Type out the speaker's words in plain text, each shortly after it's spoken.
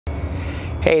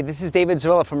Hey, this is David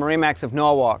Zwilla from MarineMax of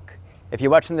Norwalk. If you're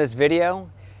watching this video,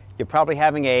 you're probably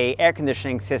having an air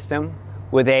conditioning system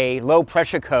with a low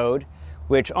pressure code,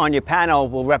 which on your panel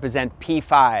will represent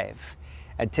P5.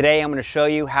 And today I'm going to show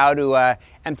you how to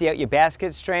empty out your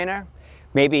basket strainer,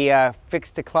 maybe fix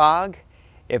the clog.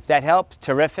 If that helps,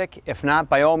 terrific. If not,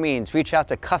 by all means, reach out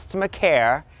to customer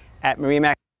care at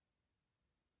MarineMax.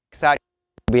 We'll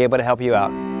be able to help you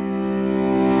out.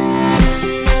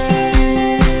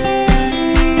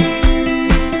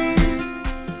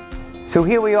 So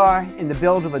here we are in the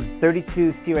build of a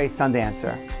 32 Sea Ray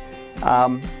Sundancer.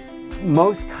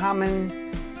 Most common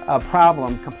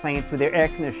complaints with their air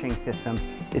conditioning system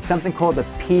is something called the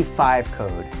P5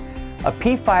 code. A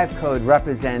P5 code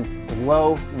represents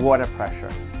low water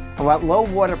pressure. And what low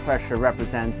water pressure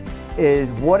represents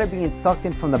is water being sucked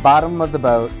in from the bottom of the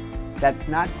boat that's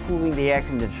not cooling the air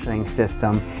conditioning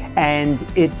system, and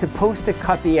it's supposed to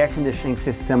cut the air conditioning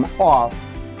system off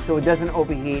so it doesn't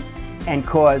overheat and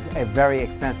cause a very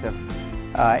expensive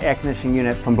air conditioning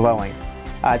unit from blowing.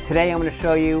 Today I'm going to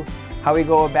show you how we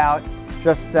go about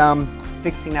just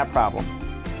fixing that problem.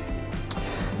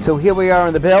 So here we are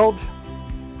in the bilge.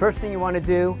 First thing you want to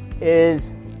do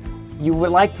is you would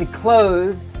like to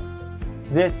close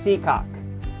this seacock.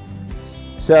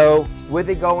 So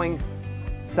with it going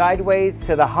sideways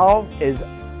to the hull is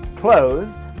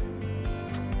closed,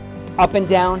 up and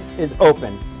down is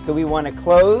open. So we want to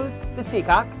close the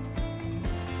seacock.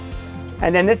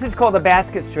 And then this is called a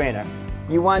basket strainer.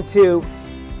 You want to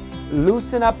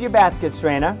loosen up your basket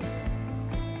strainer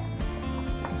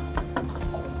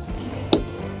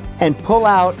and pull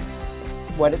out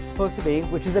what it's supposed to be,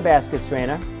 which is a basket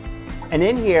strainer. And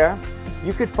in here,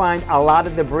 you could find a lot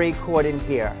of debris caught in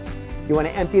here. You want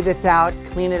to empty this out,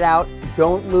 clean it out.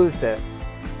 Don't lose this.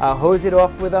 Hose it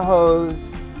off with a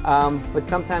hose, but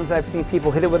sometimes I've seen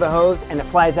people hit it with a hose and it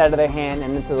flies out of their hand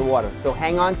and into the water. So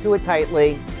hang on to it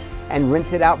tightly and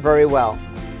rinse it out very well.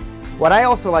 What I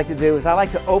also like to do is I like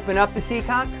to open up the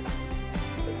seacock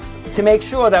to make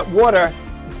sure that water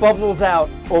bubbles out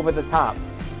over the top.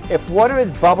 If water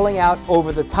is bubbling out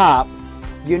over the top,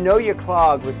 you know your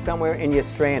clog was somewhere in your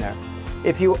strainer.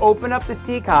 If you open up the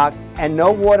seacock and no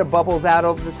water bubbles out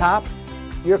over the top,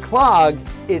 your clog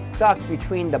is stuck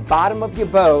between the bottom of your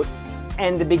boat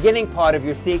and the beginning part of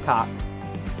your seacock.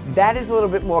 That is a little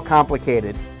bit more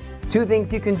complicated. Two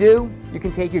things you can do. You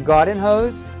can take your garden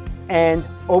hose and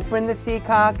open the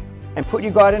seacock and put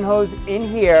your garden hose in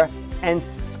here and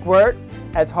squirt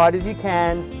as hard as you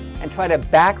can and try to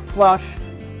back flush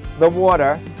the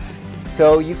water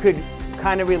so you could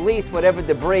kind of release whatever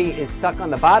debris is stuck on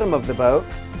the bottom of the boat.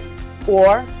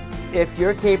 Or if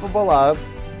you're capable of,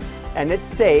 and it's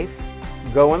safe,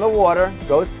 go in the water,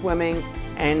 go swimming,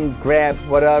 and grab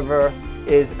whatever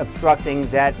is obstructing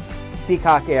that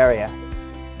seacock area.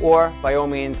 Or, by all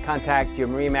means, contact your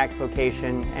MarineMax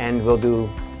location and we'll do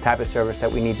the type of service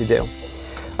that we need to do.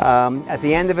 At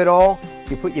the end of it all,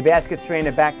 you put your basket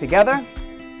strainer back together.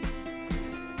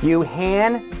 You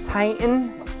hand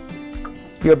tighten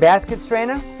your basket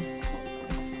strainer.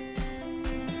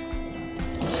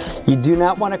 You do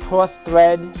not want to cross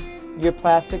thread your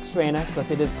plastic strainer because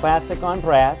it is plastic on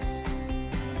brass.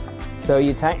 So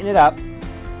you tighten it up.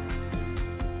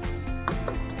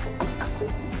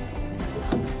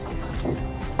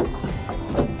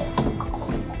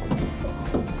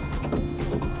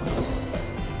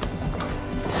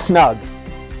 Snug,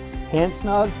 hand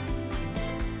snug.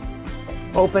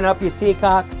 Open up your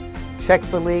seacock, check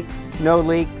for leaks, no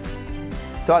leaks,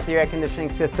 start the air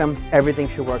conditioning system, everything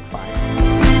should work fine.